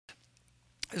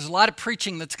there's a lot of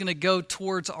preaching that's going to go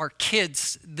towards our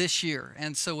kids this year.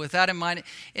 And so with that in mind,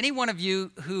 any one of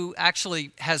you who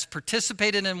actually has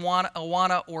participated in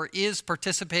Awana or is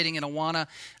participating in Awana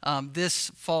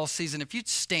this fall season, if you'd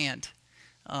stand.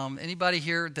 Anybody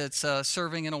here that's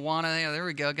serving in Awana? Yeah, there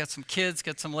we go. Got some kids,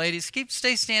 got some ladies.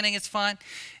 Stay standing, it's fine.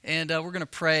 And we're going to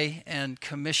pray and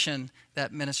commission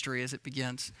that ministry as it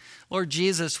begins. Lord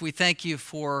Jesus, we thank you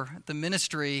for the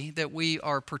ministry that we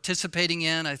are participating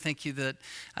in. I thank you that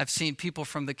I've seen people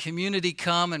from the community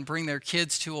come and bring their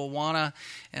kids to Awana.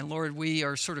 And Lord, we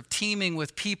are sort of teaming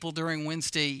with people during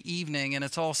Wednesday evening, and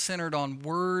it's all centered on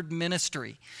word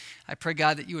ministry. I pray,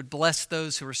 God, that you would bless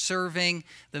those who are serving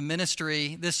the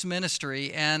ministry, this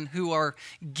ministry, and who are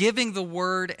giving the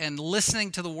word and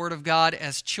listening to the word of God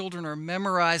as children are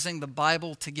memorizing the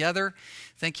Bible together.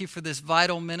 Thank you for this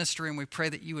vital ministry, and we pray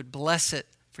that you would bless it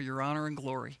for your honor and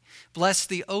glory. Bless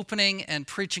the opening and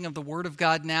preaching of the word of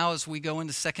God now as we go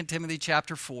into 2 Timothy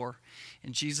chapter 4.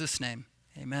 In Jesus' name,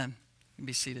 amen. You can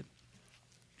be seated.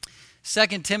 2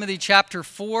 Timothy chapter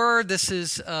 4, this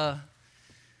is a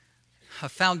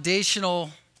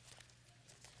foundational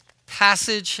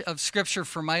passage of Scripture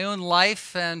for my own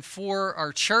life and for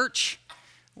our church.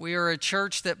 We are a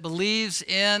church that believes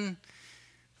in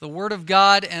the Word of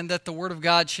God and that the Word of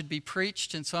God should be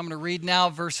preached. And so I'm going to read now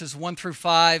verses 1 through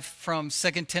 5 from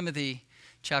 2 Timothy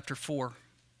chapter 4.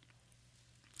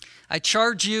 I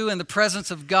charge you in the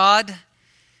presence of God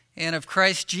and of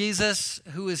Christ Jesus,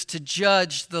 who is to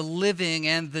judge the living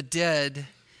and the dead,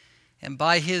 and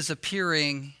by his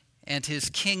appearing and his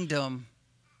kingdom,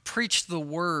 preach the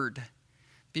word.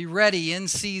 Be ready in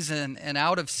season and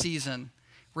out of season.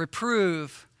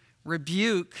 Reprove,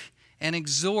 rebuke, and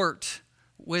exhort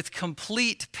with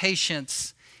complete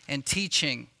patience and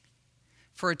teaching.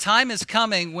 For a time is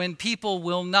coming when people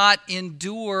will not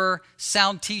endure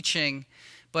sound teaching,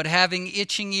 but having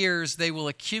itching ears, they will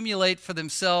accumulate for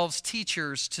themselves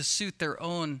teachers to suit their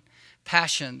own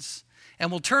passions,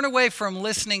 and will turn away from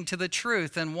listening to the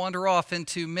truth and wander off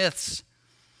into myths.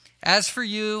 As for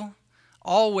you,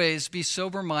 always be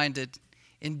sober-minded,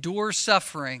 endure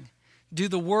suffering, do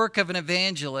the work of an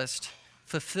evangelist,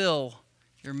 fulfill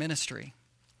your ministry.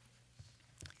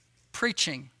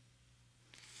 Preaching.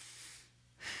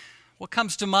 What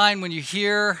comes to mind when you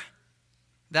hear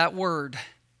that word?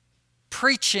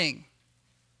 Preaching.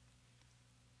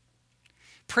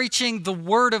 Preaching the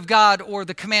Word of God, or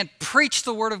the command, preach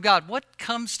the Word of God. What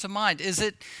comes to mind? Is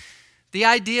it the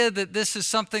idea that this is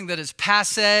something that is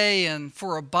passé and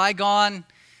for a bygone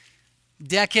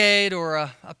decade or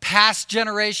a past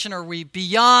generation? Are we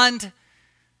beyond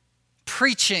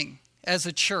preaching as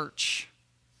a church?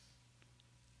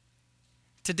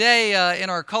 Today in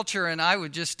our culture, and I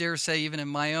would just dare say even in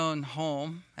my own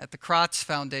home at the Kratz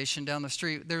Foundation down the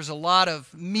street, there's a lot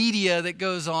of media that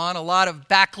goes on. A lot of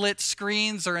backlit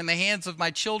screens are in the hands of my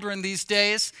children these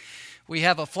days. We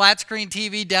have a flat screen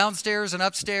TV downstairs and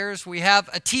upstairs. We have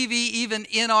a TV even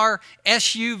in our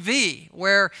SUV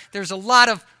where there's a lot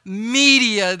of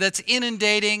media that's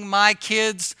inundating my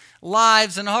kids'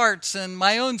 lives and hearts and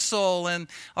my own soul and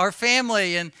our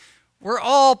family. And we're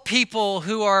all people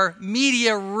who are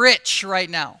media rich right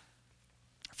now.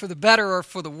 For the better or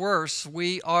for the worse,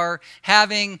 we are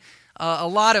having a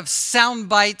lot of sound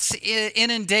bites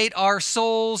inundate our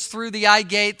souls through the eye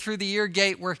gate, through the ear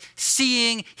gate. We're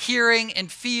seeing, hearing,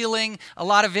 and feeling a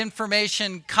lot of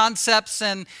information, concepts,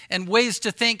 and ways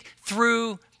to think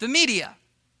through the media.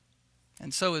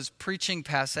 And so is preaching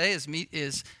passé?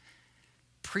 Is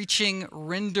preaching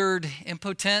rendered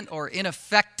impotent or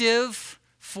ineffective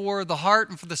for the heart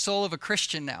and for the soul of a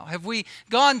Christian now? Have we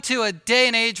gone to a day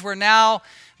and age where now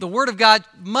the Word of God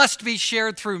must be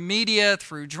shared through media,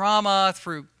 through drama,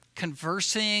 through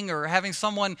conversing, or having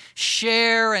someone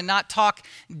share and not talk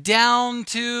down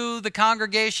to the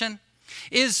congregation?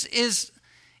 Is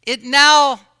it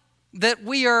now that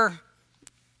we are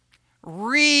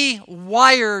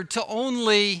rewired to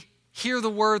only hear the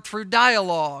Word through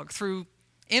dialogue, through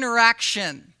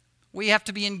interaction? We have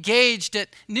to be engaged at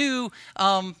new,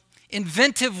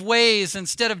 inventive ways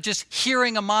instead of just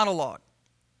hearing a monologue.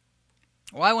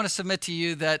 Well, I want to submit to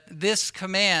you that this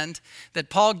command that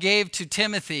Paul gave to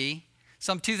Timothy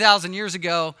some 2,000 years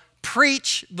ago,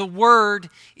 preach the word,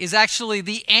 is actually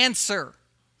the answer.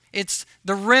 It's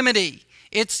the remedy.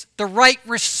 It's the right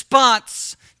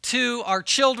response to our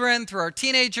children, through our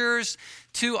teenagers,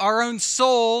 to our own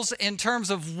souls in terms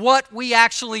of what we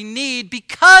actually need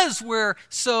because we're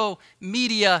so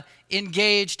media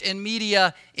engaged and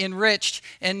media enriched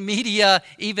and media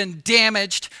even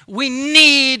damaged. We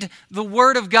need the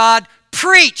Word of God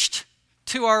preached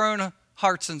to our own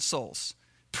hearts and souls.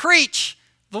 Preach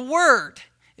the Word.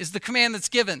 is the command that's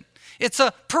given. It's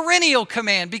a perennial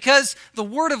command because the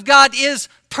Word of God is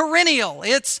perennial.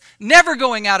 It's never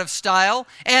going out of style.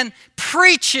 And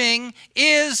preaching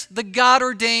is the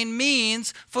God-ordained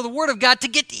means for the Word of God to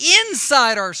get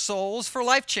inside our souls for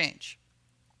life change.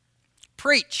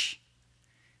 Preach.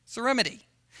 It's a remedy.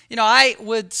 I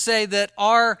would say that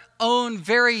our own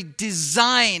very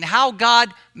design, how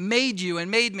God made you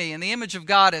and made me in the image of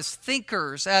God as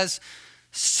thinkers, as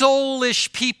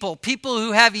soulish people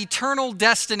who have eternal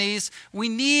destinies, we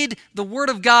need the Word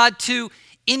of God to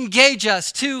engage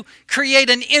us, to create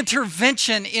an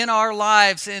intervention in our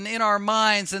lives and in our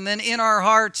minds and then in our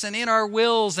hearts and in our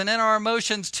wills and in our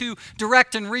emotions to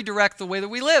direct and redirect the way that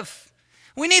we live.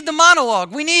 We need the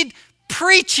monologue. We need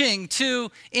preaching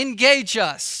to engage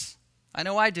us. I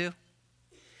know I do.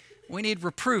 We need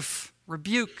reproof,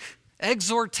 rebuke,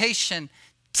 exhortation,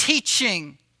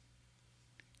 teaching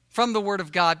from the Word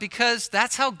of God because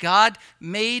that's how God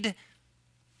made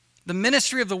the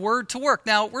ministry of the Word to work.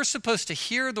 Now, we're supposed to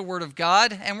hear the Word of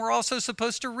God, and we're also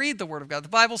supposed to read the Word of God. The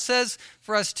Bible says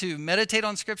for us to meditate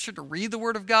on Scripture, to read the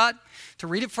Word of God, to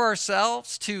read it for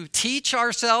ourselves, to teach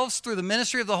ourselves through the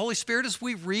ministry of the Holy Spirit as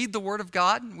we read the Word of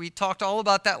God. We talked all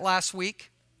about that last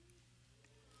week.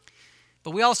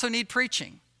 But we also need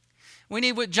preaching. We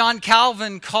need what John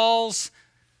Calvin calls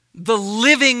the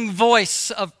living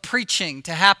voice of preaching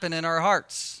to happen in our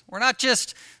hearts. We're not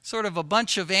just sort of a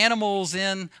bunch of animals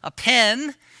in a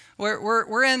pen.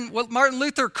 We're in what Martin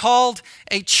Luther called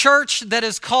a church that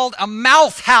is called a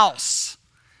mouth house.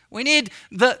 We need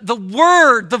the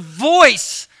word, the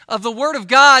voice of the Word of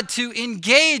God to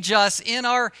engage us in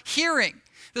our hearing.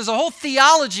 There's a whole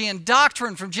theology and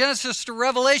doctrine from Genesis to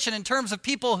Revelation in terms of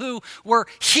people who were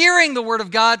hearing the Word of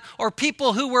God or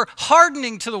people who were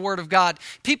hardening to the Word of God,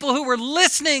 people who were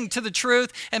listening to the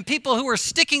truth and people who were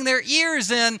sticking their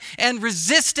ears in and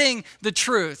resisting the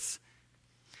truth.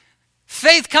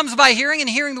 Faith comes by hearing and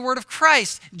hearing the Word of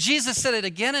Christ. Jesus said it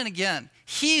again and again.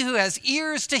 He who has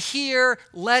ears to hear,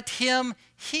 let him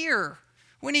hear.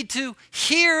 We need to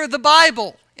hear the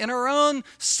Bible in our own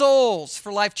souls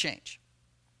for life change.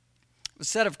 It was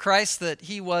said of Christ that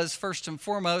he was first and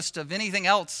foremost of anything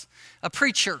else, a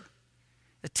preacher,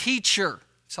 a teacher.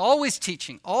 He's always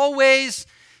teaching, always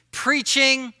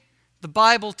preaching the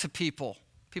Bible to people.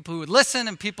 People who would listen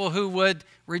and people who would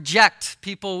reject,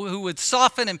 people who would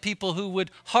soften and people who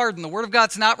would harden. The Word of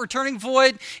God's not returning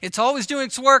void. It's always doing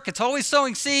its work. It's always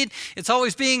sowing seed. It's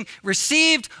always being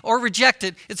received or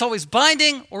rejected. It's always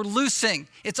binding or loosing.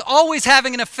 It's always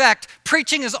having an effect.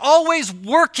 Preaching is always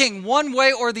working one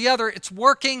way or the other. It's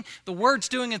working. The Word's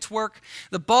doing its work.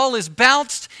 The ball is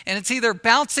bounced, and it's either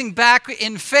bouncing back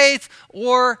in faith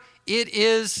or it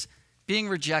is being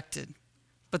rejected.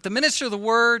 But the minister of the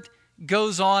Word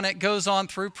goes on. It goes on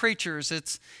through preachers.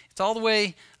 It's all the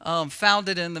way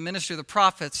founded in the ministry of the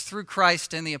prophets through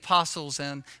Christ and the apostles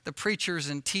and the preachers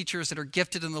and teachers that are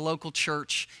gifted in the local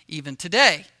church even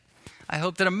today. I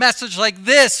hope that a message like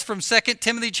this from 2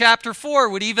 Timothy chapter 4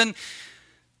 would even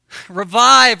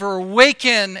revive or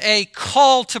awaken a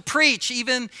call to preach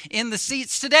even in the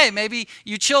seats today. Maybe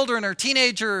you children or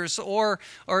teenagers or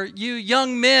you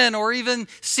young men or even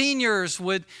seniors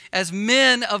would, as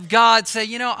men of God, say,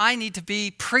 I need to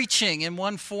be preaching in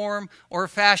one form or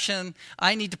fashion.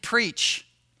 I need to preach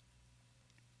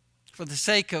for the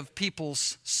sake of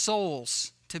people's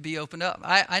souls to be opened up.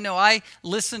 I know I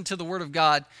listen to the Word of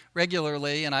God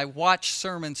regularly and I watch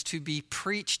sermons to be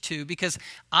preached to because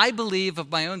I believe of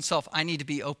my own self I need to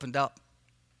be opened up.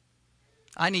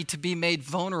 I need to be made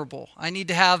vulnerable. I need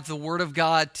to have the Word of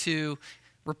God to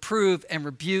reprove and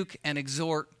rebuke and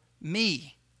exhort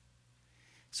me.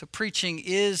 So preaching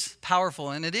is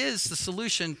powerful, and it is the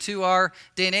solution to our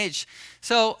day and age.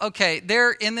 So,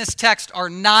 there in this text are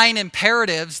 9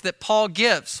 imperatives that Paul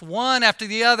gives, one after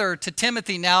the other to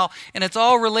Timothy now, and it's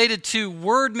all related to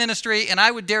word ministry, and I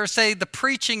would dare say the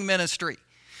preaching ministry.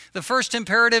 The first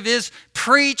imperative is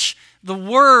preach the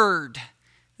word.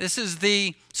 This is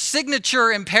the signature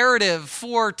imperative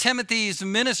for Timothy's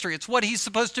ministry. It's what he's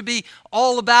supposed to be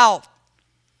all about.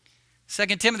 2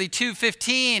 Timothy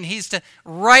 2:15, he's to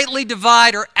rightly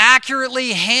divide or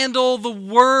accurately handle the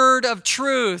word of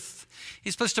truth.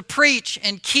 He's supposed to preach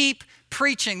and keep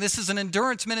preaching. This is an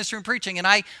endurance ministry in preaching. And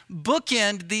I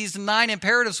bookend these 9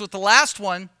 imperatives with the last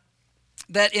one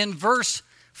that in verse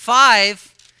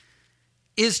 5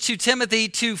 is to Timothy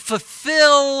to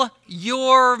fulfill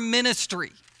your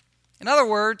ministry. In other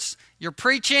words, you're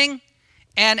preaching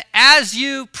And as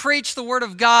you preach the word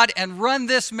of God and run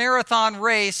this marathon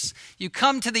race, you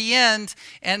come to the end,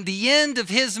 and the end of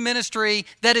his ministry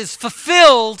that is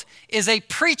fulfilled is a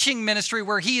preaching ministry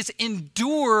where he is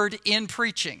endured in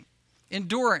preaching.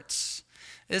 Endurance.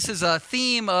 This is a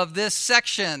theme of this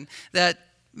section that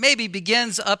maybe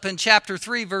begins up in chapter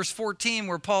 3, verse 14,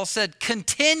 where Paul said,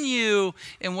 continue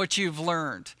in what you've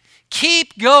learned.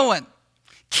 Keep going.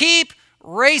 Keep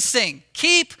racing.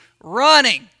 Keep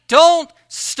running. Don't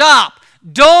stop.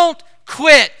 Don't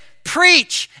quit.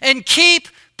 Preach and keep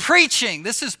preaching.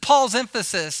 This is Paul's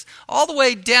emphasis all the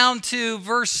way down to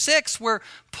verse 6 where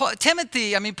Paul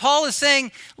is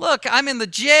saying, look, I'm in the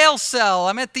jail cell.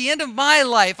 I'm at the end of my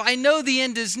life. I know the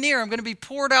end is near. I'm going to be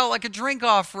poured out like a drink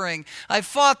offering. I've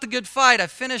fought the good fight.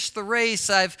 I've finished the race.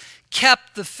 I've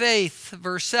kept the faith.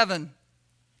 Verse 7.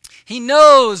 He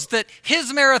knows that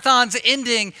his marathon's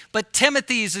ending, but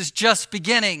Timothy's is just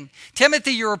beginning.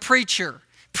 Timothy, you're a preacher.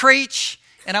 Preach,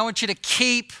 and I want you to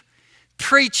keep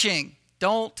preaching.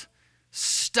 Don't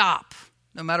stop,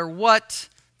 no matter what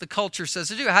the culture says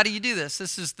to do. How do you do this?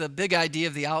 This is the big idea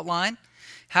of the outline.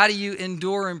 How do you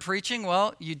endure in preaching?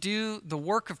 Well, you do the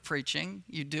work of preaching.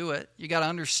 You do it. You got to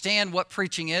understand what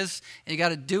preaching is, and you got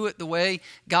to do it the way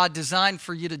God designed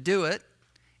for you to do it.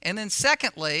 And then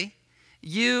secondly,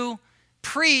 you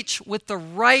preach with the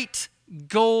right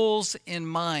goals in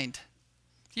mind.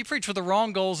 If you preach with the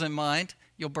wrong goals in mind,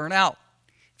 you'll burn out.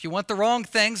 If you want the wrong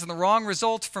things and the wrong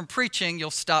results from preaching,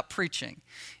 you'll stop preaching.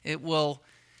 It will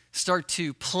start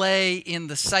to play in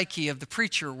the psyche of the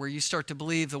preacher where you start to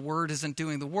believe the word isn't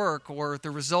doing the work or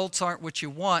the results aren't what you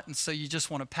want, and so you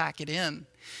just want to pack it in.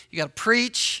 You got to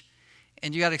preach,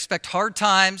 and you got to expect hard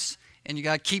times, and you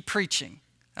got to keep preaching.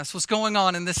 That's what's going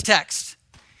on in this text.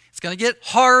 It's going to get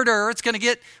harder. It's going to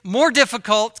get more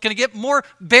difficult. It's going to get more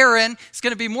barren. It's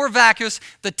going to be more vacuous.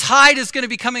 The tide is going to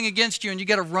be coming against you, and you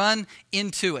got to run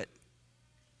into it.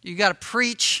 You got to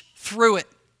preach through it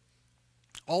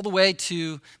all the way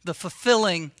to the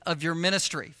fulfilling of your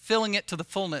ministry, filling it to the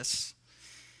fullness.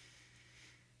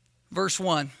 Verse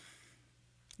 1.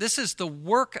 This is the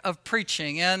work of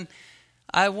preaching, and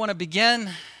I want to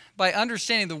begin by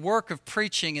understanding the work of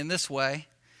preaching in this way.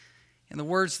 In the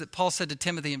words that Paul said to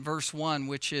Timothy in verse 1,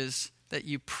 which is that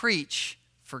you preach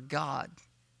for God.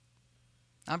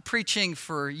 I'm preaching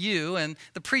for you, and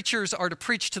the preachers are to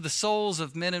preach to the souls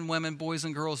of men and women, boys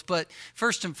and girls, but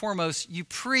first and foremost, you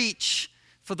preach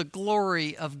for the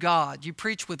glory of God. You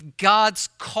preach with God's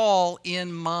call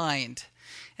in mind.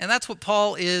 And that's what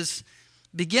Paul is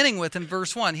beginning with in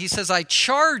verse 1. He says, I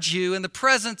charge you in the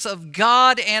presence of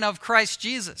God and of Christ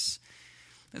Jesus.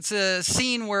 It's a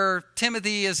scene where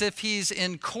Timothy is as if he's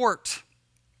in court,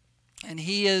 and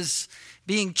he is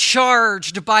being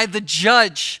charged by the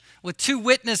judge with two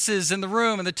witnesses in the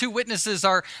room, and the two witnesses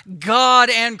are God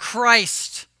and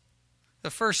Christ, the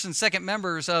first and second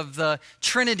members of the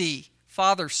Trinity,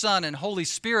 Father, Son, and Holy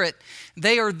Spirit.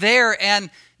 They are there, and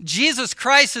Jesus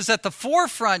Christ is at the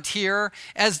forefront here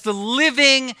as the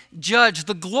living judge.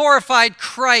 The glorified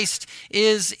Christ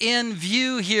is in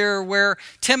view here, where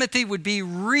Timothy would be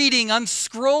reading,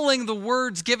 unscrolling the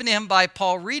words given to him by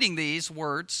Paul, reading these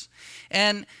words,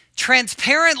 and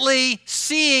transparently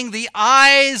seeing the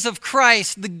eyes of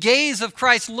Christ, the gaze of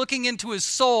Christ looking into his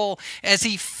soul as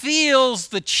he feels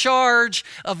the charge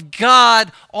of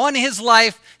God on his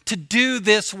life to do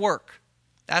this work.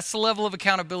 That's the level of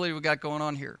accountability we got going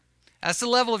on here. That's the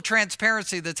level of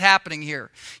transparency that's happening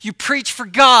here. You preach for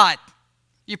God.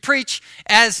 You preach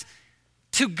as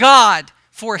to God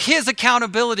for his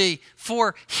accountability,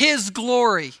 for his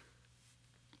glory.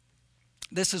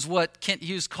 This is what Kent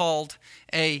Hughes called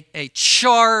a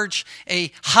charge,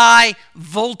 a high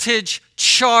voltage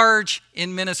charge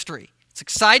in ministry. It's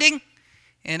exciting,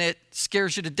 and it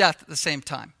scares you to death at the same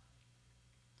time.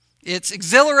 It's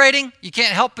exhilarating. You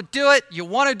can't help but do it. You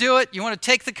want to do it. You want to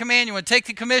take the command. You want to take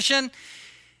the commission.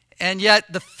 And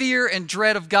yet the fear and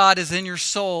dread of God is in your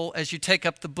soul as you take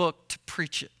up the book to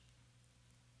preach it.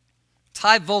 It's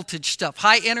high voltage stuff,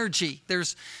 high energy.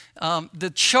 There's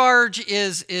the charge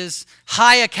is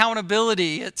high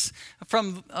accountability. It's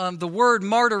from the word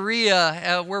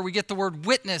martyria, where we get the word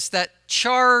witness. That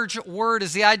charge word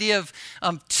is the idea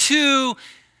of two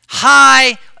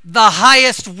high, the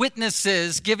highest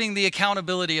witnesses giving the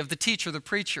accountability of the teacher, the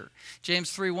preacher.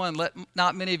 James 3:1, let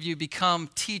not many of you become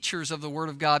teachers of the word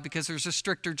of God, because there's a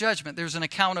stricter judgment. There's an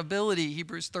accountability.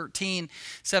 Hebrews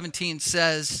 13:17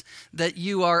 says that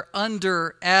you are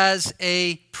under as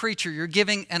a preacher. You're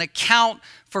giving an account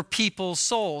for people's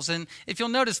souls. And if you'll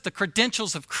notice the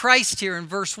credentials of Christ here in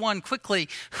verse 1 quickly,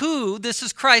 who, this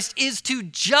is Christ, is to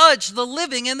judge the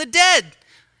living and the dead,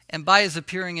 and by his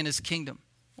appearing in his kingdom.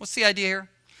 What's the idea here?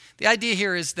 The idea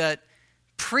here is that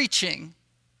preaching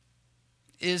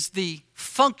is the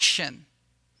function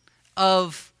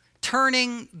of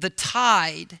turning the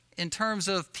tide in terms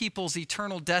of people's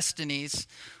eternal destinies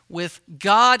with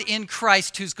God in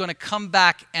Christ, who's going to come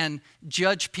back and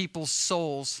judge people's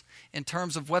souls in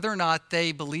terms of whether or not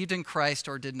they believed in Christ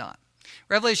or did not.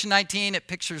 Revelation 19, it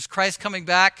pictures Christ coming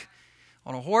back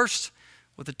on a horse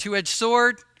with a two-edged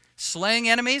sword, slaying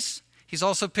enemies. He's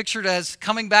also pictured as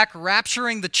coming back,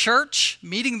 rapturing the church,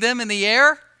 meeting them in the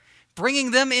air,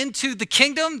 bringing them into the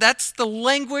kingdom. That's the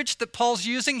language that Paul's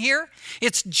using here.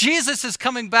 It's Jesus is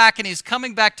coming back, and he's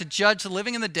coming back to judge the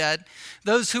living and the dead.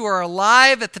 Those who are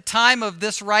alive at the time of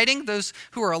this writing, those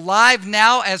who are alive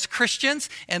now as Christians,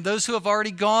 and those who have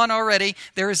already gone already,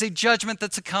 there is a judgment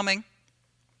that's coming.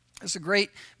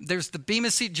 There's the Bema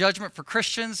Seat judgment for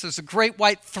Christians. There's a great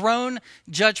white throne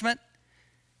judgment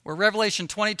where Revelation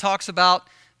 20 talks about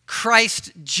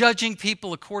Christ judging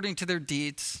people according to their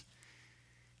deeds.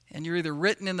 And you're either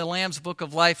written in the Lamb's book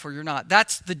of life or you're not.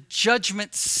 That's the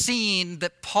judgment scene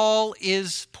that Paul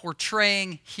is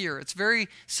portraying here. It's very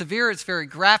severe. It's very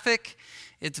graphic.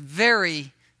 It's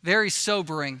very, very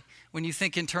sobering when you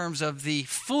think in terms of the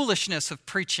foolishness of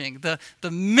preaching, the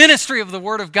ministry of the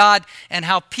Word of God, and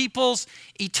how people's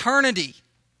eternity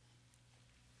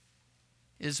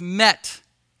is met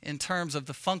in terms of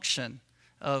the function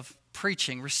of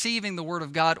preaching, receiving the Word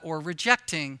of God or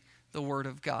rejecting the Word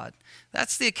of God.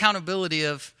 That's the accountability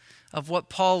of what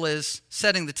Paul is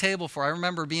setting the table for. I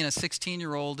remember being a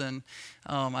 16-year-old, and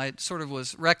I sort of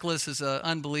was reckless as an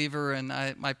unbeliever, and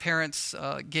my parents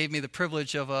gave me the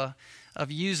privilege of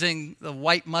using the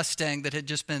white Mustang that had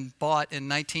just been bought in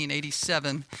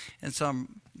 1987, and so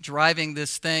I'm driving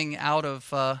this thing out of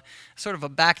sort of a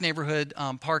back neighborhood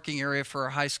parking area for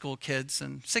our high school kids,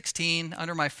 and 16,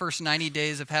 under my first 90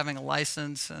 days of having a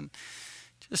license, and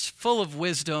just full of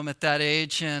wisdom at that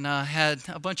age, and had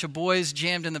a bunch of boys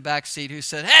jammed in the back seat who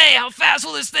said, "Hey, how fast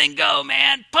will this thing go,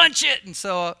 man? Punch it!" And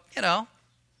so,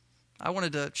 I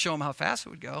wanted to show them how fast it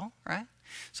would go, right?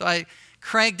 So I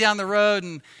cranked down the road,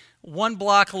 and 1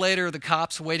 block later, the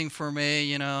cops waiting for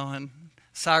me, and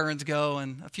sirens go,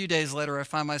 and a few days later, I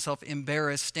find myself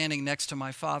embarrassed standing next to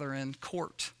my father in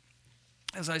court.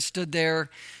 As I stood there,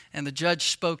 and the judge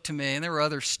spoke to me, and there were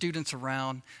other students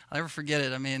around. I'll never forget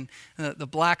it. I mean, the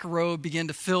black robe began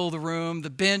to fill the room. The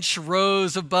bench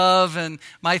rose above, and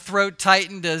my throat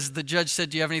tightened as the judge said,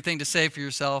 "Do you have anything to say for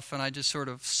yourself?" And I just sort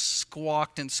of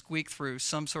squawked and squeaked through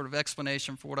some sort of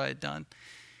explanation for what I had done.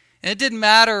 And it didn't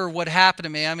matter what happened to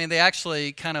me. I mean, they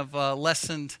actually kind of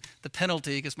lessened the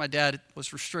penalty because my dad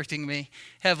was restricting me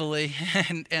heavily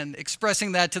and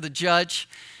expressing that to the judge.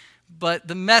 But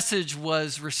the message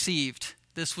was received.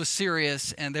 This was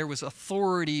serious, and there was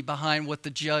authority behind what the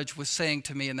judge was saying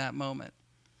to me in that moment.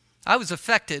 I was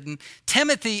affected, and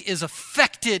Timothy is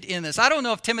affected in this. I don't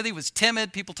know if Timothy was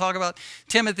timid. People talk about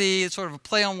Timothy. It's sort of a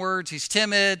play on words. He's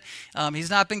timid. He's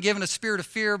not been given a spirit of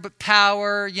fear, but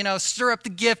power. Stir up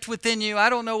the gift within you. I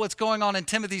don't know what's going on in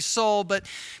Timothy's soul, but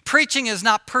preaching is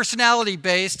not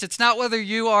personality-based. It's not whether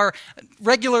you are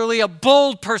regularly a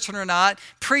bold person or not.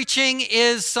 Preaching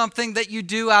is something that you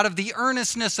do out of the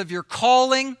earnestness of your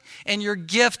calling and your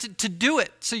gift to do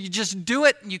it. So you just do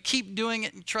it, and you keep doing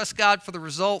it, and trust God for the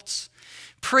results.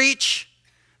 Preach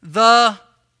the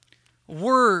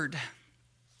word.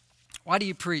 Why do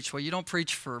you preach? Well, you don't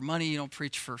preach for money. You don't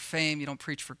preach for fame. You don't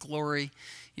preach for glory.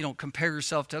 You don't compare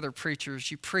yourself to other preachers.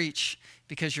 You preach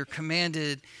because you're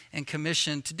commanded and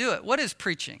commissioned to do it. What is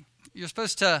preaching? You're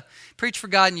supposed to preach for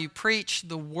God, and you preach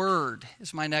the word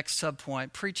is my next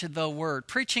subpoint. Preach the word.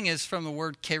 Preaching is from the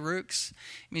word kerux. It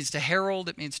means to herald.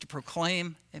 It means to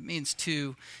proclaim. It means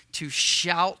to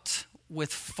shout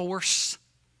with force.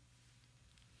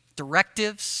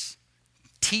 Directives,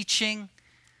 teaching,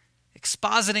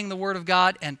 expositing the Word of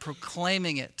God, and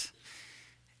proclaiming it.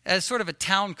 As sort of a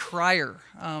town crier,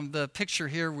 the picture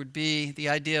here would be the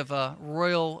idea of a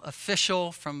royal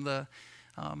official from the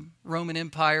Roman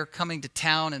Empire coming to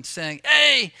town and saying,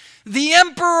 "Hey, the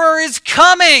emperor is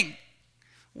coming!"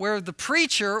 Where the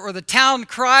preacher or the town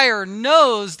crier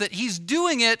knows that he's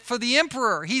doing it for the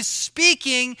emperor. He's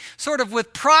speaking sort of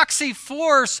with proxy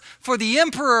force for the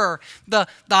emperor, the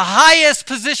highest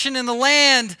position in the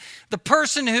land, the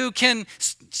person who can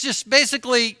just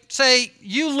basically say,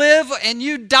 "You live and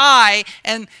you die."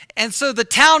 And so the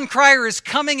town crier is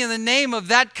coming in the name of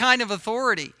that kind of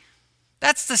authority.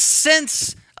 That's the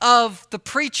sense of the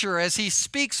preacher as he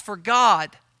speaks for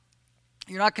God.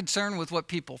 You're not concerned with what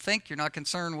people think. You're not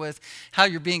concerned with how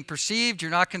you're being perceived.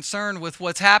 You're not concerned with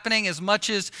what's happening as much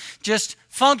as just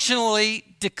functionally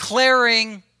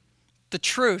declaring the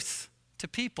truth to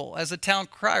people, as a town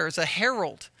crier, as a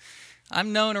herald.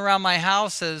 I'm known around my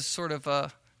house as sort of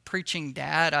a preaching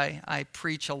dad. I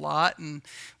preach a lot and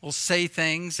will say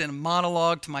things in a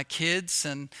monologue to my kids.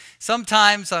 And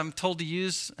sometimes I'm told to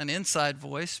use an inside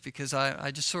voice because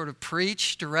I just sort of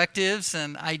preach directives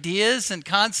and ideas and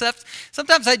concepts.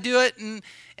 Sometimes I do it and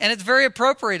it's very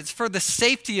appropriate. It's for the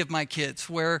safety of my kids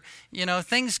where,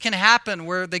 things can happen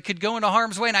where they could go into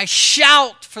harm's way and I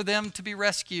shout for them to be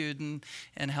rescued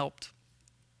and helped.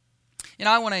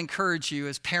 I want to encourage you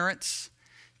as parents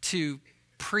to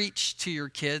preach to your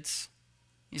kids.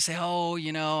 You say,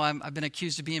 I've been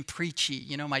accused of being preachy.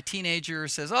 My teenager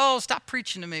says, stop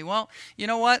preaching to me. Well, you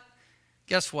know what?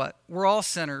 Guess what? We're all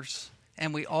sinners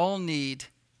and we all need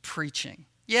preaching.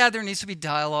 Yeah, there needs to be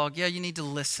dialogue. Yeah, you need to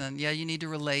listen. Yeah, you need to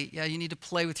relate. Yeah, you need to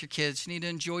play with your kids. You need to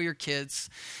enjoy your kids.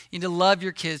 You need to love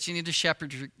your kids. You need to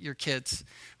shepherd your kids.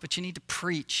 But you need to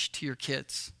preach to your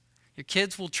kids. Your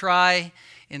kids will try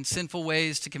in sinful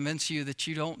ways to convince you that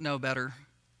you don't know better.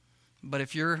 But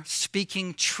if you're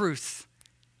speaking truth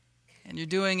and you're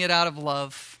doing it out of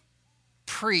love,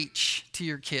 preach to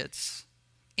your kids.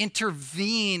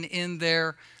 Intervene in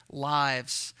their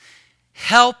lives.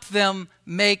 Help them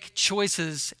make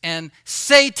choices and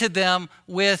say to them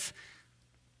with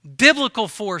biblical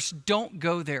force, don't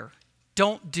go there.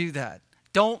 Don't do that.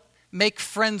 Don't make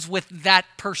friends with that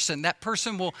person. That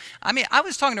person will, I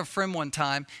was talking to a friend one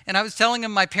time and I was telling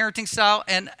him my parenting style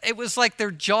and it was like their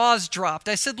jaws dropped.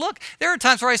 I said, look, there are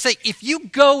times where I say, if you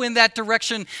go in that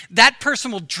direction, that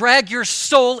person will drag your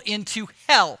soul into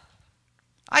hell.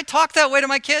 I talk that way to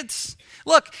my kids.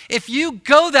 Look, if you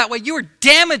go that way, you are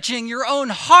damaging your own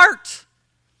heart.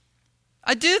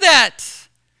 I do that.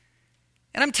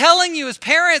 And I'm telling you as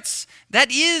parents,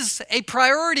 that is a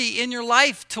priority in your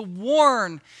life to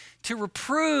warn, to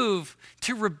reprove,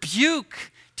 to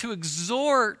rebuke, to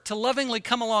exhort, to lovingly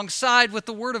come alongside with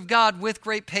the Word of God with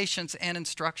great patience and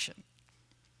instruction.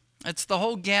 It's the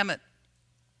whole gamut.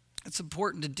 It's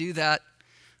important to do that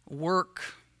work.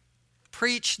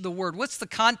 Preach the Word. What's the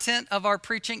content of our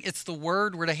preaching? It's the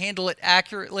Word. We're to handle it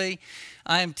accurately.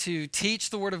 I am to teach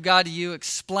the Word of God to you,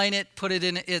 explain it, put it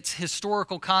in its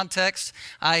historical context.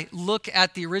 I look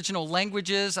at the original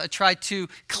languages. I try to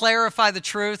clarify the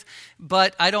truth,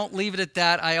 but I don't leave it at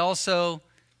that. I also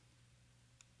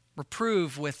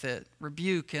reprove with it,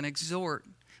 rebuke and exhort.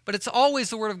 But it's always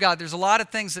the Word of God. There's a lot of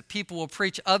things that people will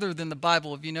preach other than the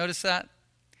Bible. Have you noticed that?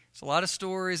 There's a lot of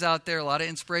stories out there, a lot of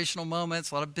inspirational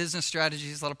moments, a lot of business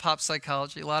strategies, a lot of pop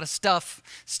psychology, a lot of stuff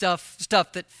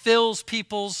that fills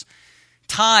people's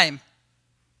time.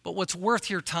 But what's worth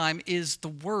your time is the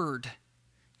Word.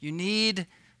 You need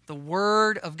the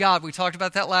Word of God. We talked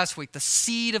about that last week. The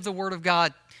seed of the Word of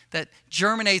God that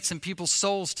germinates in people's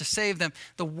souls to save them.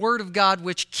 The Word of God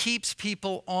which keeps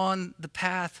people on the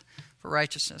path for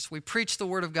righteousness. We preach the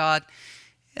Word of God.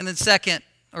 And then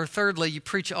thirdly, you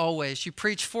preach always. You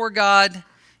preach for God,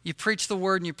 you preach the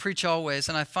Word, and you preach always.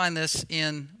 And I find this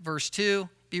in verse 2.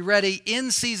 Be ready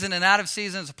in season and out of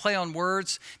season. It's a play on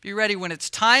words. Be ready when it's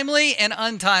timely and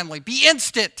untimely. Be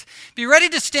instant. Be ready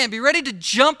to stand. Be ready to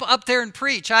jump up there and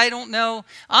preach. I don't know.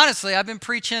 Honestly, I've been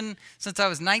preaching since I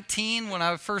was 19 when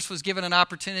I first was given an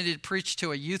opportunity to preach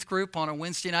to a youth group on a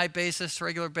Wednesday night basis,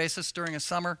 regular basis during a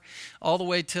summer, all the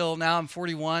way till now I'm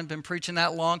 41. Been preaching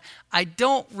that long. I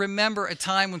don't remember a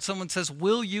time when someone says,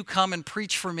 will you come and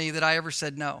preach for me, that I ever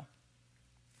said no.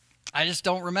 I just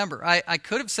don't remember. I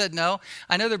could have said no.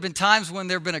 I know there have been times when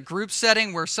there have been a group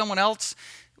setting where someone else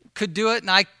could do it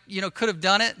and I could have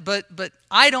done it, but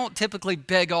I don't typically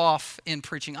beg off in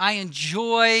preaching. I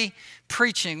enjoy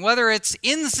preaching, whether it's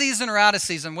in season or out of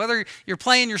season, whether you're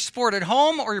playing your sport at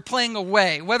home or you're playing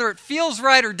away, whether it feels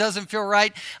right or doesn't feel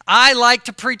right. I like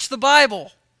to preach the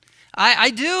Bible. I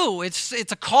do. It's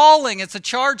a calling. It's a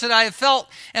charge that I have felt,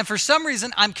 and for some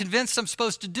reason I'm convinced I'm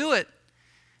supposed to do it,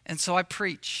 and so I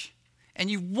preach. And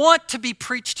you want to be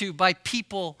preached to by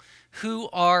people who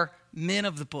are men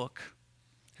of the book,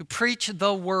 who preach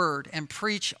the Word and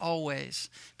preach always.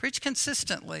 Preach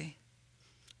consistently.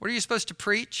 What are you supposed to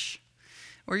preach?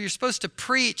 Or you're supposed to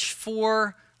preach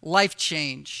for life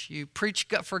change. You preach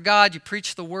for God, you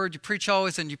preach the Word, you preach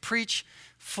always, and you preach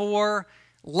for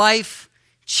life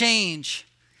change.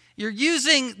 You're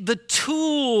using the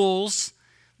tools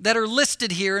that are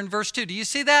listed here in verse 2. Do you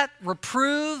see that?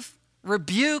 Reprove,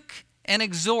 rebuke, and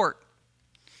exhort.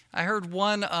 I heard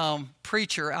one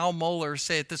preacher, Al Mohler,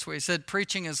 say it this way. He said,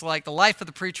 preaching is like, the life of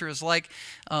the preacher is like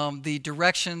the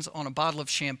directions on a bottle of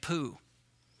shampoo.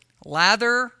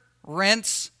 Lather,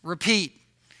 rinse, repeat.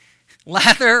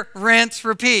 Lather, rinse,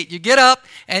 repeat. You get up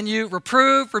and you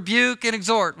reprove, rebuke, and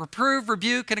exhort. Reprove,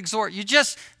 rebuke, and exhort. You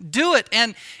just do it.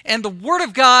 And the Word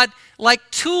of God, like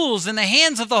tools in the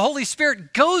hands of the Holy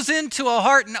Spirit, goes into a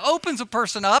heart and opens a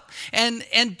person up and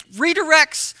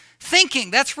redirects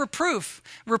thinking. That's reproof.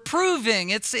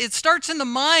 Reproving. It starts in the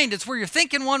mind. It's where you're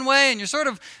thinking one way and you're sort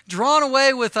of drawn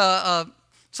away with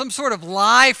some sort of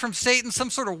lie from Satan, some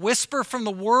sort of whisper from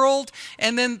the world.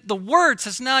 And then the Word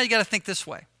says, no, you got to think this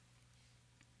way.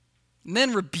 And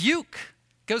then rebuke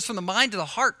goes from the mind to the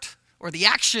heart or the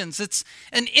actions. It's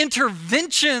an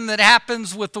intervention that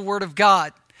happens with the Word of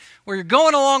God, where you're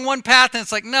going along one path and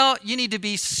it's like, no, you need to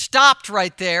be stopped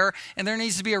right there, and there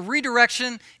needs to be a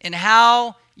redirection in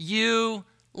how you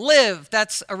live.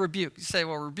 That's a rebuke. You say,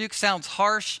 well, rebuke sounds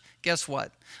harsh. Guess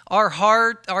what? Our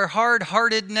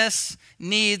hard-heartedness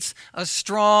needs a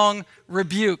strong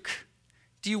rebuke.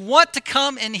 Do you want to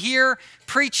come and hear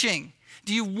preaching?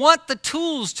 Do you want the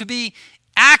tools to be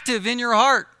active in your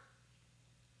heart?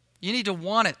 You need to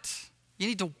want it. You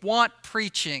need to want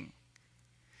preaching.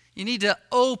 You need to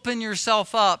open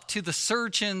yourself up to the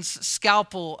surgeon's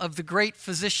scalpel of the great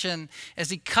physician as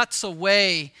he cuts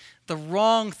away the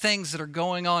wrong things that are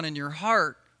going on in your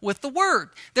heart with the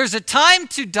Word. There's a time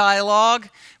to dialogue,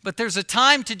 but there's a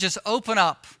time to just open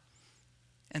up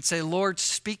and say, Lord,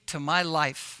 speak to my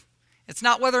life. It's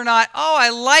not whether or not, I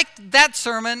liked that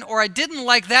sermon or I didn't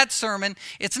like that sermon.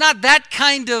 It's not that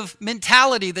kind of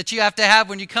mentality that you have to have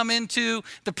when you come into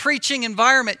the preaching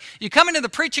environment. You come into the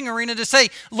preaching arena to say,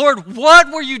 Lord, what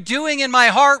were you doing in my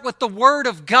heart with the Word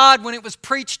of God when it was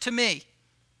preached to me?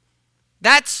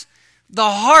 That's the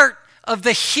heart of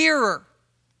the hearer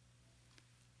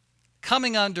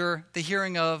coming under the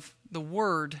hearing of the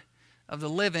Word of the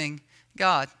living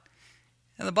God.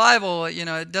 And the Bible,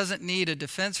 it doesn't need a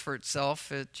defense for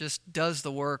itself. It just does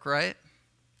the work, right?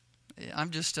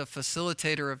 I'm just a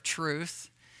facilitator of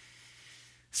truth.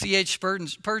 C.H.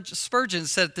 Spurgeon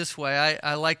said it this way.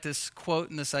 I like this quote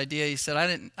and this idea. He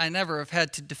said, I never have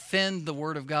had to defend the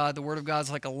Word of God. The Word of God's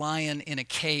like a lion in a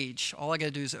cage. All I got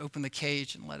to do is open the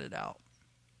cage and let it out.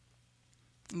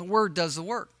 And the Word does the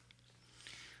work.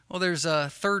 Well, there's a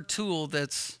third tool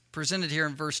that's presented here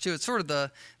in verse 2. It's sort of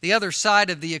the other side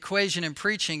of the equation in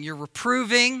preaching. You're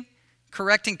reproving,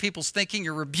 correcting people's thinking.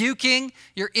 You're rebuking.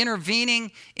 You're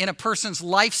intervening in a person's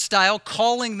lifestyle,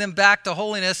 calling them back to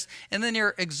holiness. And then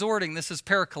you're exhorting. This is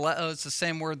parakaleo. It's the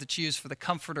same word that's used for the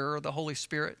Comforter or the Holy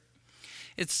Spirit.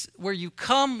 It's where you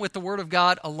come with the Word of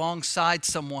God alongside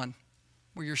someone,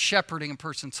 where you're shepherding a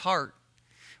person's heart,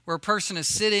 where a person is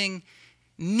sitting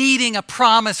needing a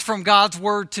promise from God's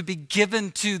Word to be given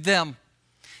to them,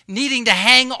 needing to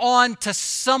hang on to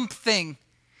something,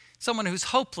 someone who's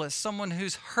hopeless, someone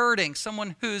who's hurting,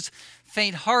 someone who's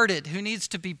faint-hearted, who needs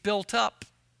to be built up.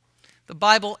 The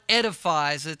Bible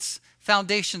edifies. Its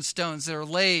foundation stones that are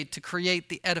laid to create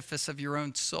the edifice of your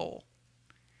own soul.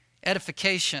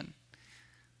 Edification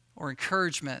or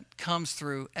encouragement comes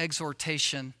through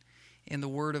exhortation in the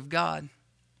Word of God.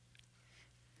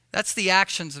 That's the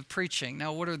actions of preaching.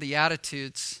 Now, what are the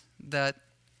attitudes that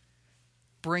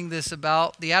bring this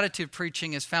about? The attitude of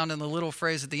preaching is found in the little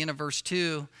phrase at the end of verse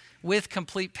 2, with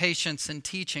complete patience in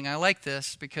teaching. I like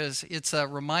this because it's a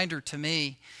reminder to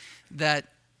me that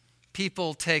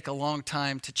people take a long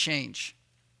time to change.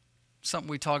 Something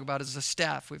we talk about as a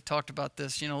staff. We've talked about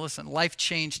this. Listen, life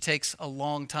change takes a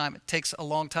long time. It takes a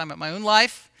long time in my own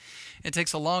life. It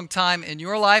takes a long time in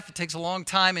your life. It takes a long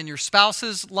time in your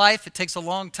spouse's life. It takes a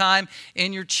long time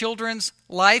in your children's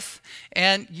life.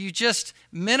 And you just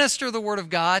minister the Word of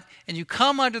God, and you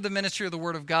come under the ministry of the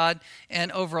Word of God,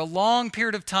 and over a long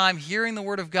period of time, hearing the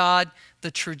Word of God, the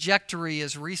trajectory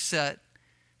is reset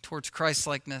towards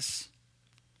Christ-likeness.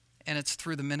 And it's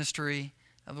through the ministry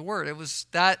of the Word.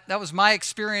 That was my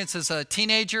experience as a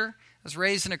teenager. I was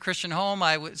raised in a Christian home.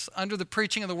 I was under the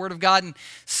preaching of the Word of God in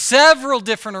several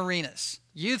different arenas.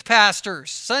 Youth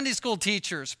pastors, Sunday school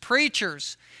teachers,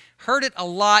 preachers. Heard it a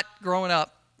lot growing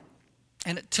up.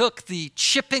 And it took the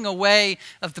chipping away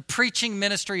of the preaching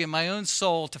ministry in my own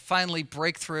soul to finally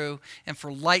break through and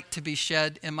for light to be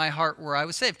shed in my heart where I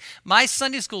was saved. My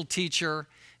Sunday school teacher,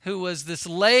 who was this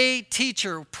lay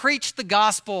teacher, preached the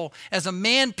gospel as a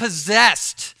man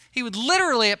possessed. He would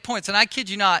literally at points, and I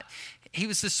kid you not, he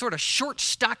was this sort of short,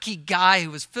 stocky guy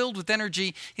who was filled with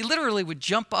energy. He literally would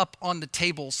jump up on the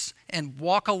tables and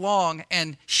walk along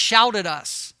and shout at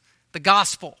us the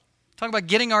gospel. Talk about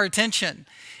getting our attention.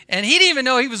 And he didn't even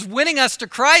know he was winning us to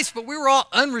Christ, but we were all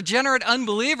unregenerate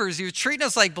unbelievers. He was treating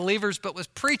us like believers, but was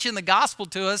preaching the gospel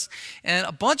to us, and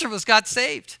a bunch of us got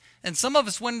saved. And some of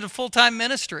us went into full-time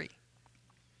ministry.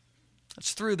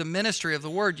 It's through the ministry of the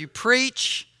Word. You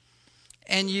preach,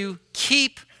 and you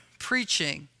keep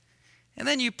preaching. And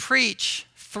then you preach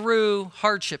through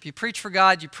hardship. You preach for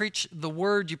God, you preach the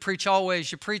word, you preach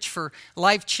always, you preach for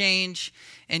life change,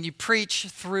 and you preach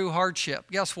through hardship.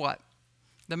 Guess what?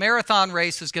 The marathon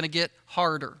race is going to get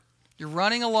harder. You're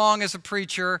running along as a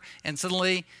preacher, and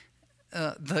suddenly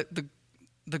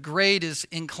the grade is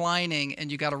inclining,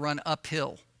 and you got to run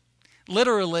uphill.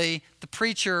 Literally, the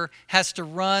preacher has to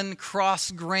run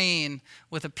cross-grain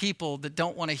with a people that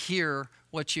don't want to hear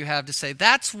what you have to say.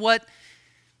 That's what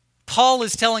Paul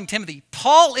is telling Timothy.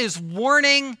 Paul is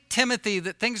warning Timothy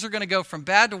that things are going to go from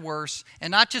bad to worse,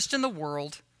 and not just in the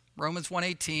world. Romans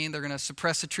 1:18, they're going to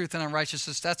suppress the truth and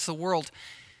unrighteousness. That's the world.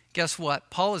 Guess what?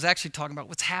 Paul is actually talking about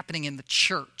what's happening in the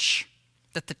church.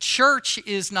 That the church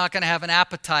is not going to have an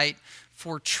appetite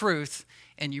for truth,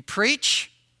 and you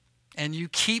preach, and you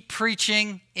keep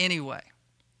preaching anyway.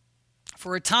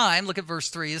 For a time, look at verse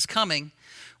 3, is coming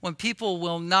when people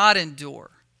will not endure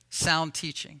sound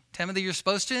teaching. Timothy, you're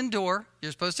supposed to endure,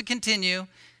 you're supposed to continue,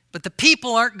 but the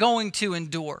people aren't going to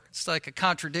endure. It's like a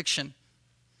contradiction.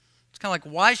 It's kind of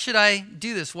like, why should I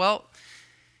do this? Well,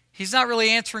 he's not really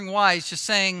answering why. He's just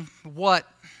saying what?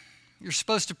 You're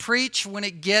supposed to preach when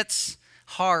it gets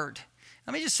hard.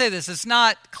 Let me just say this. It's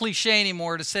not cliche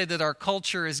anymore to say that our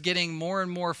culture is getting more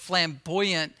and more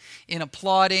flamboyant in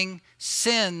applauding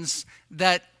sins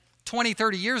that 20,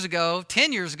 30 years ago,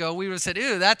 10 years ago, we would have said,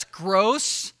 ew, that's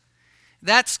gross.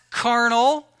 That's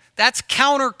carnal. That's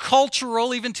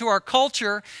countercultural even to our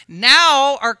culture.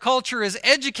 Now our culture is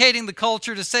educating the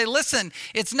culture to say, listen,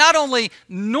 it's not only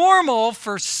normal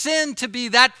for sin to be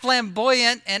that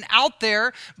flamboyant and out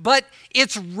there, but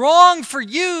it's wrong for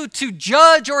you to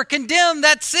judge or condemn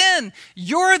that sin.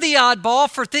 You're the oddball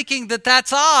for thinking that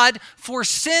that's odd for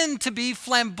sin to be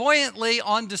flamboyantly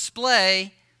on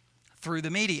display through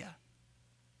the media.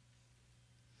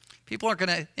 People aren't going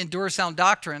to endure sound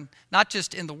doctrine, not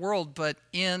just in the world, but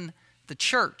in the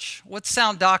church. What's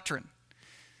sound doctrine?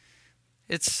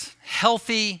 It's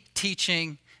healthy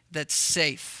teaching that's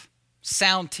safe.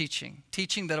 Sound teaching.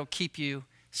 Teaching that'll keep you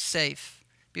safe.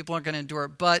 People aren't going to endure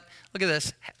it. But look at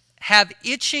this. Have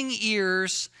itching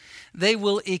ears. They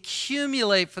will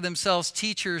accumulate for themselves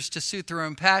teachers to suit their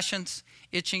own passions.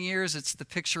 Itching ears, it's the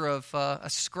picture of a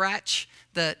scratch,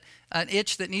 an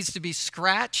itch that needs to be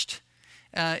scratched.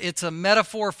 It's a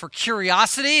metaphor for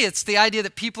curiosity. It's the idea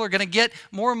that people are going to get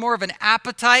more and more of an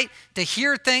appetite to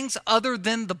hear things other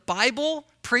than the Bible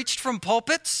preached from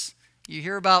pulpits. You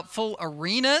hear about full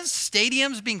arenas,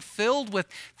 stadiums being filled with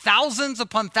thousands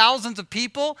upon thousands of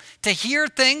people to hear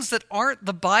things that aren't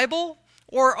the Bible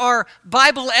or are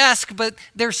Bible-esque, but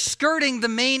they're skirting the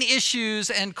main issues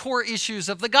and core issues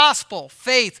of the gospel: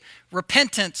 faith,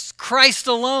 repentance, Christ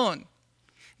alone.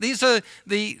 These are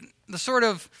the sort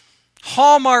of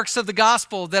hallmarks of the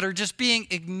gospel that are just being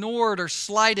ignored or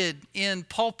slighted in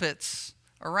pulpits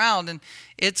around. And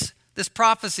this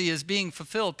prophecy is being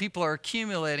fulfilled. People are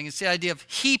accumulating. It's the idea of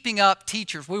heaping up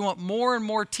teachers. We want more and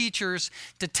more teachers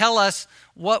to tell us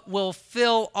what will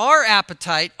fill our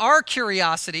appetite, our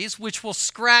curiosities, which will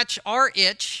scratch our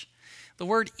itch. The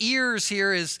word ears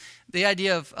here is the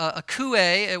idea of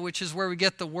akouē, which is where we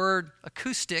get the word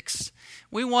acoustics.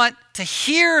 We want to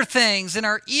hear things in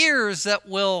our ears that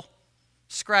will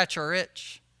scratch our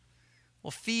itch,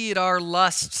 will feed our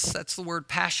lusts. That's the word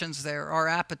passions there, our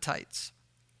appetites.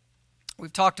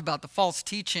 We've talked about the false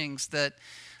teachings that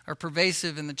are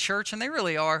pervasive in the church, and they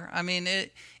really are. I mean,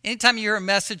 anytime you hear a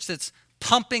message that's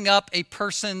pumping up a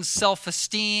person's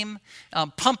self-esteem,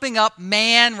 pumping up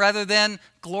man rather than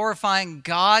glorifying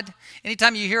God.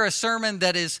 Anytime you hear a sermon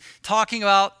that is talking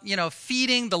about,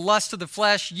 feeding the lust of the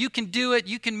flesh, you can do it,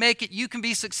 you can make it, you can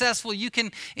be successful, you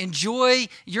can enjoy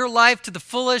your life to the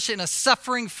fullest in a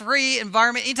suffering-free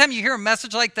environment. Anytime you hear a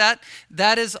message like that,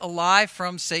 that is a lie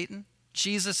from Satan.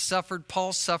 Jesus suffered,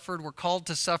 Paul suffered, we're called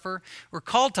to suffer. We're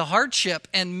called to hardship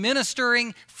and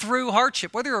ministering through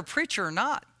hardship, whether you're a preacher or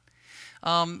not.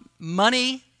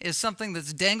 Money is something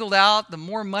that's dangled out. The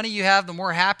more money you have, the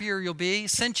more happier you'll be.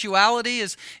 Sensuality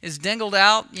is dangled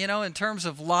out, in terms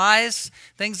of lies,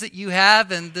 things that you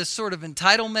have, and this sort of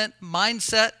entitlement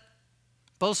mindset,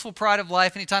 boastful pride of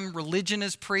life. Anytime religion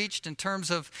is preached in terms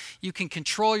of you can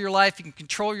control your life, you can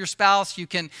control your spouse, you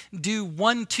can do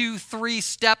 1, 2, 3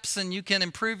 steps and you can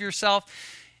improve yourself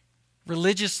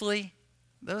religiously.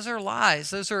 Those are lies.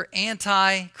 Those are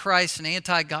anti-Christ and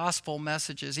anti-gospel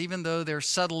messages, even though they're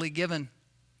subtly given.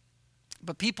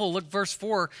 But people, look, verse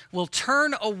 4, will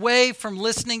turn away from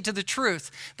listening to the truth.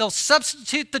 They'll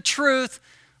substitute the truth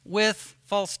with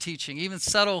false teaching, even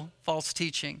subtle false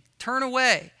teaching. Turn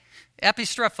away.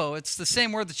 Epistrepho, it's the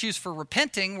same word that's used for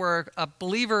repenting, where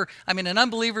an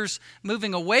unbeliever's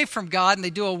moving away from God and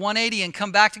they do a 180 and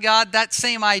come back to God. That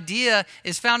same idea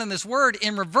is found in this word.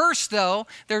 In reverse, though,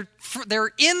 they're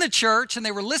in the church and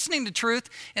they were listening to truth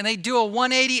and they do a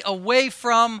 180 away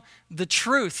from the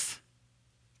truth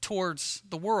towards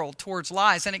the world, towards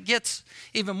lies. And it gets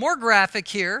even more graphic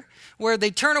here, where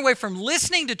they turn away from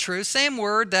listening to truth, same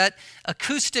word, that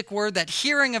acoustic word, that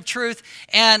hearing of truth,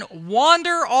 and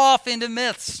wander off into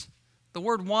myths. The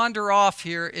word wander off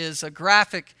here is a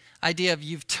graphic idea of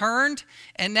you've turned,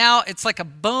 and now it's like a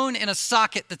bone in a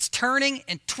socket that's turning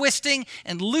and twisting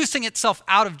and loosing itself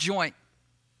out of joint.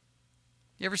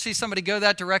 You ever see somebody go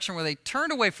that direction where they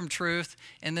turned away from truth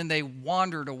and then they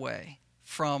wandered away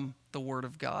from the Word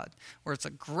of God, where it's a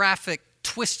graphic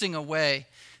twisting away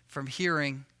from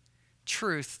hearing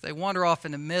truth. They wander off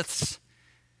into myths,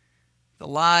 the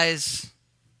lies,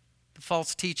 the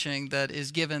false teaching that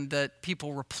is given that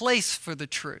people replace for the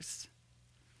truth.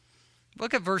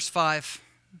 Look at verse 5.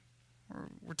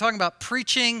 We're talking about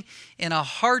preaching in a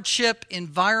hardship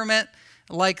environment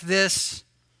like this.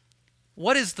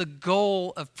 What is the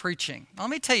goal of preaching? Let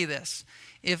me tell you this.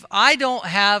 If I don't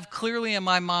have clearly in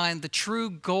my mind the true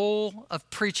goal of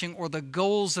preaching or the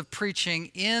goals of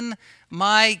preaching in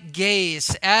my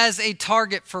gaze as a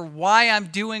target for why I'm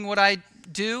doing what I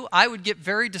do, I would get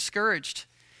very discouraged.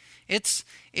 It's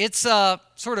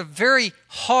sort of very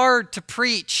hard to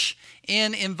preach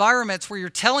in environments where you're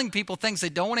telling people things they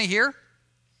don't want to hear,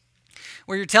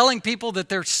 where you're telling people that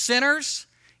they're sinners,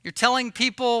 you're telling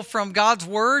people from God's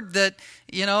word that,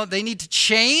 they need to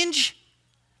change.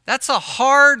 That's a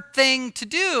hard thing to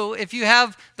do if you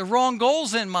have the wrong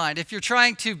goals in mind. If you're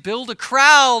trying to build a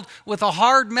crowd with a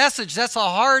hard message, that's a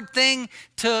hard thing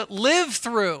to live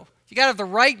through. You got to have the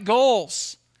right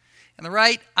goals and the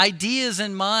right ideas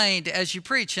in mind as you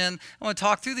preach. And I want to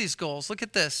talk through these goals. Look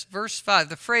at this, verse 5.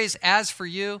 The phrase, "as for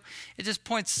you," it just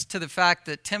points to the fact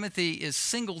that Timothy is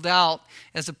singled out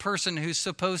as a person who's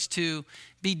supposed to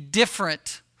be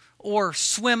different or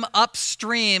swim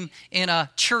upstream in a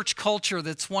church culture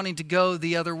that's wanting to go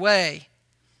the other way.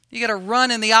 You got to run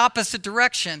in the opposite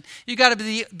direction. You got to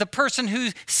be the person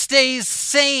who stays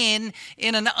sane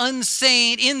in an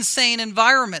insane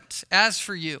environment. As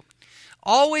for you,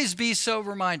 always be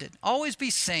sober-minded. Always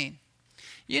be sane.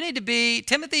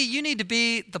 Timothy, you need to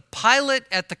be the pilot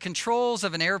at the controls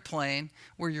of an airplane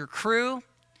where your crew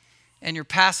and your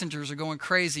passengers are going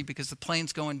crazy because the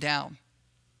plane's going down.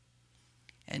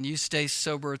 And you stay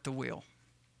sober at the wheel.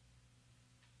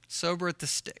 Sober at the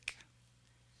stick.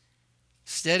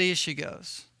 Steady as she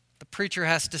goes. The preacher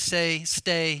has to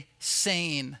stay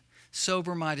sane,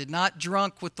 sober-minded, not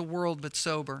drunk with the world, but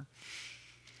sober.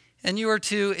 And you are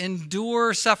to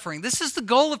endure suffering. This is the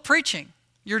goal of preaching.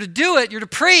 You're to do it. You're to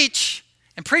preach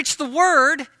and preach the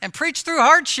word and preach through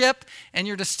hardship. And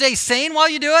you're to stay sane while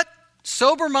you do it,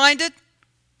 sober-minded,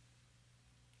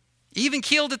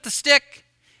 even-keeled at the stick.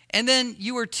 And then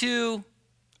you are to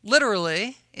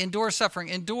literally endure suffering.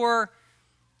 Endure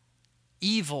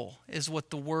evil is what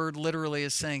the word literally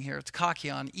is saying here. It's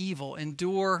kakion, evil.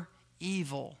 Endure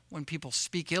evil. When people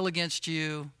speak ill against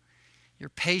you, you're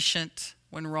patient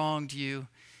when wronged you.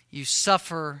 You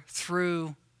suffer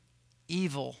through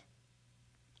evil.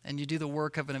 And you do the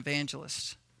work of an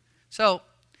evangelist. So,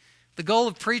 the goal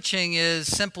of preaching is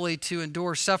simply to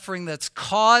endure suffering that's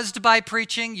caused by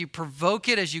preaching. You provoke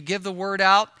it as you give the word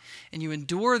out, and you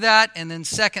endure that. And then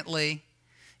secondly,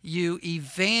 you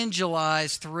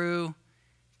evangelize through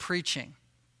preaching.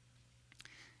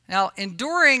 Now,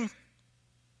 enduring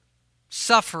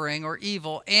suffering or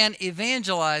evil and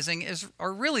evangelizing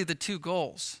are really the two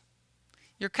goals.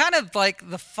 You're kind of like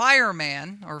the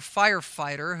fireman or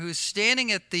firefighter who's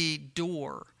standing at the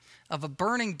door of a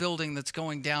burning building that's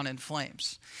going down in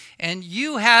flames. And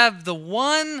you have the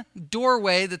one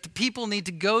doorway that the people need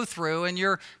to go through, and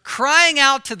you're crying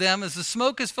out to them as the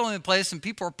smoke is filling the place and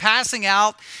people are passing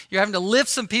out. You're having to lift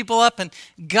some people up and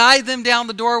guide them down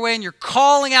the doorway, and you're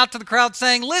calling out to the crowd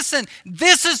saying, listen,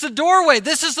 this is the doorway.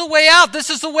 This is the way out. This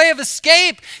is the way of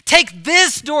escape. Take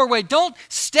this doorway. Don't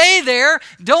stay there.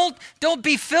 Don't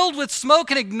be filled with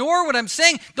smoke and ignore what I'm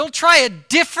saying. Don't try a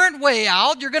different way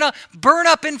out. You're going to burn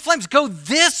up in flames. Go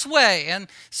this way. And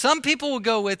some people will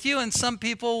go with you and some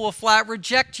people will flat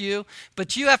reject you,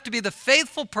 but you have to be the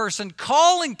faithful person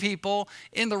calling people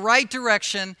in the right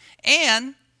direction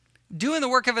and doing the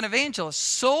work of an evangelist,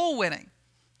 soul winning.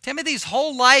 Timothy's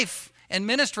whole life and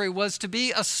ministry was to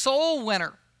be a soul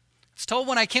winner. I was told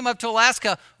when I came up to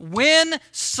Alaska, win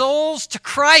souls to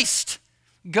Christ.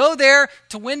 Go there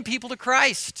to win people to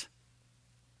Christ.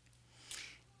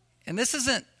 And this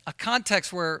isn't a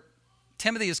context where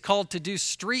Timothy is called to do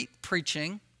street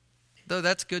preaching, though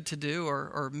that's good to do,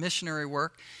 or missionary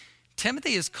work.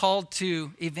 Timothy is called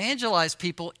to evangelize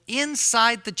people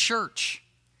inside the church.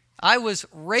 I was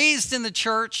raised in the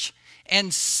church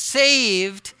and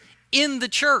saved in the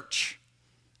church.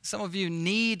 Some of you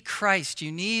need Christ.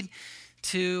 You need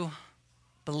to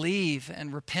believe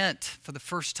and repent for the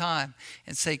first time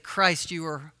and say, Christ, you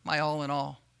are my all in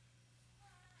all.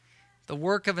 The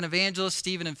work of an evangelist,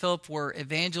 Stephen and Philip were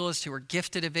evangelists who were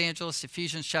gifted evangelists.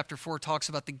 Ephesians chapter 4 talks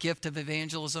about the gift of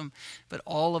evangelism, but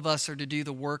all of us are to do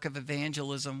the work of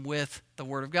evangelism with the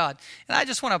Word of God. And I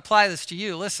just want to apply this to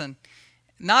you. Listen,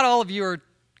 not all of you are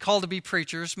called to be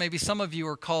preachers. Maybe some of you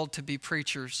are called to be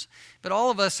preachers. But all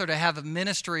of us are to have a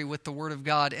ministry with the Word of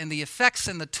God. And the effects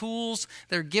and the tools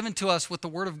that are given to us with the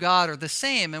Word of God are the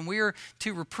same. And we are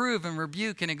to reprove and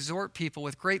rebuke and exhort people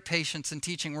with great patience and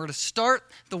teaching. We're to start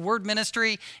the Word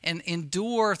ministry and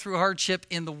endure through hardship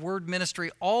in the Word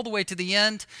ministry all the way to the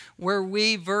end, where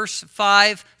we, verse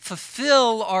 5,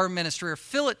 fulfill our ministry or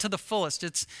fill it to the fullest.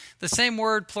 It's the same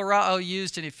word, plurao,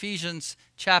 used in Ephesians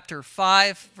chapter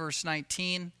 5, verse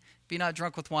 19. Be not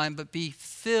drunk with wine, but be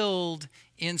filled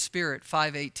in spirit,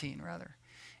 5:18 rather.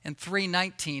 And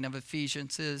 3:19 of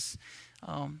Ephesians is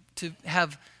to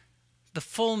have the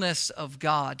fullness of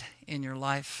God in your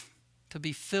life, to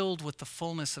be filled with the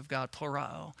fullness of God,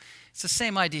 plurao. It's the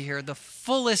same idea here. The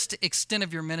fullest extent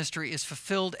of your ministry is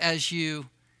fulfilled as you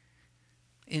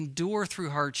endure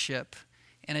through hardship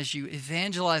and as you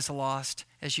evangelize the lost,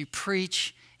 as you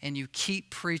preach and you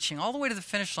keep preaching all the way to the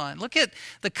finish line. Look at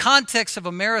the context of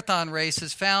a marathon race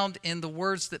is found in the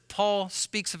words that Paul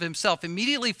speaks of himself.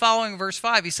 Immediately following verse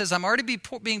 5, he says, I'm already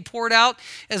being poured out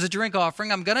as a drink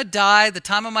offering. I'm going to die. The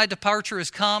time of my departure has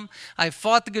come. I have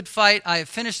fought the good fight. I have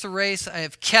finished the race. I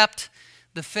have kept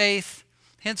the faith.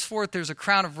 Henceforth, there's a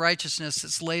crown of righteousness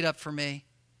that's laid up for me,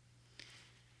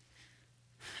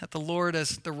 that the Lord,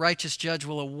 as the righteous judge,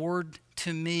 will award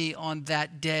to me on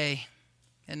that day.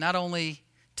 And not only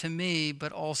to me,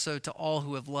 but also to all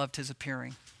who have loved his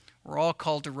appearing. We're all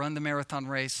called to run the marathon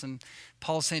race. And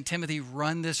Paul's saying, Timothy,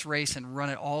 run this race and run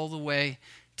it all the way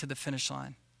to the finish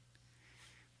line.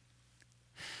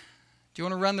 Do you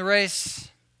want to run the race?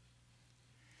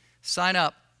 Sign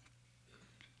up.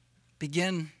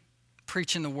 Begin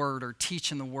preaching the word or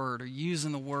teaching the word or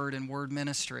using the word in word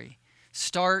ministry.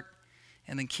 Start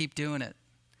and then keep doing it.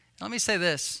 Now, let me say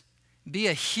this. Be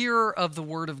a hearer of the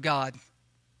word of God.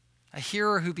 A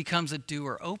hearer who becomes a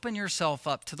doer. Open yourself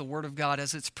up to the Word of God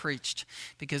as it's preached,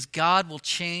 because God will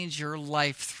change your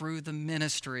life through the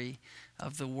ministry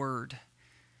of the Word.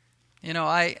 You know,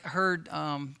 I heard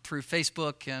through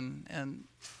Facebook and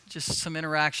just some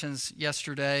interactions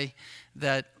yesterday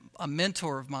that a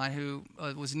mentor of mine who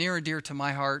was near and dear to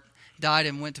my heart died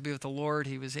and went to be with the Lord.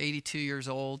 He was 82 years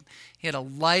old. He had a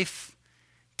life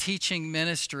teaching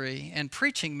ministry and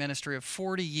preaching ministry of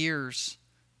 40 years.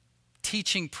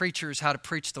 Teaching preachers how to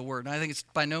preach the word. And I think it's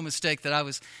by no mistake that I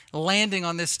was landing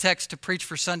on this text to preach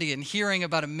for Sunday and hearing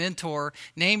about a mentor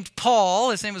named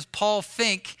Paul. His name was Paul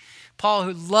Fink. Paul,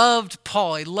 who loved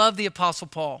Paul. He loved the Apostle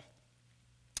Paul.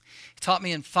 He taught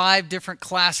me in 5 different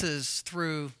classes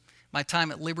through my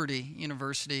time at Liberty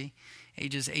University,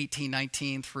 ages 18,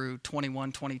 19 through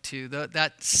 21, 22.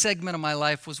 That segment of my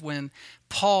life was when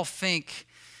Paul Fink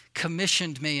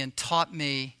commissioned me and taught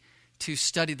me to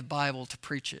study the Bible, to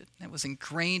preach it. It was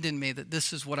ingrained in me that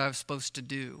this is what I was supposed to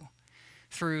do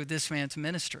through this man's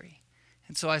ministry.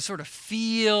 And so I sort of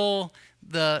feel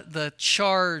the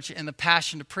charge and the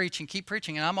passion to preach and keep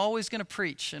preaching. And I'm always going to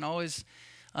preach and always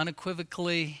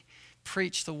unequivocally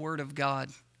preach the Word of God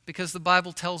because the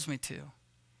Bible tells me to.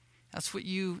 That's what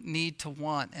you need to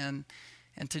want and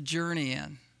to journey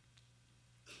in.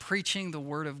 Preaching the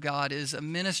Word of God is a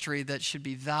ministry that should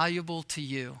be valuable to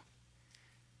you.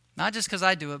 Not just because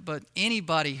I do it, but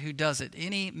anybody who does it,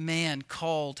 any man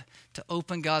called to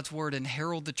open God's word and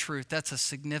herald the truth, that's a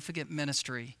significant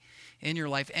ministry in your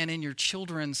life and in your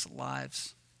children's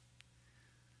lives.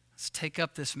 Let's take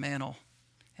up this mantle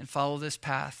and follow this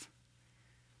path,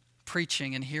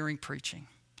 preaching and hearing preaching.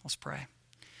 Let's pray.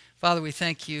 Father, we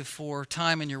thank you for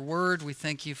time in your word. We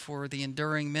thank you for the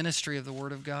enduring ministry of the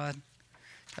word of God.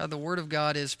 God, the word of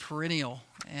God is perennial,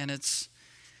 and it's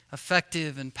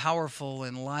effective and powerful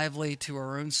and lively to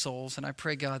our own souls. And I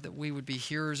pray, God, that we would be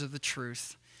hearers of the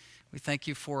truth. We thank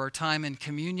you for our time in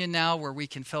communion now where we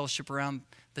can fellowship around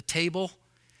the table,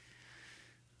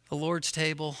 the Lord's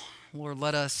table. Lord,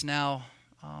 let us now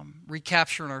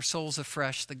recapture in our souls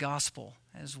afresh the gospel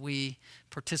as we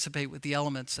participate with the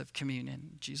elements of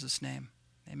communion. In Jesus' name,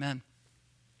 amen.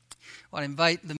 Well, I invite the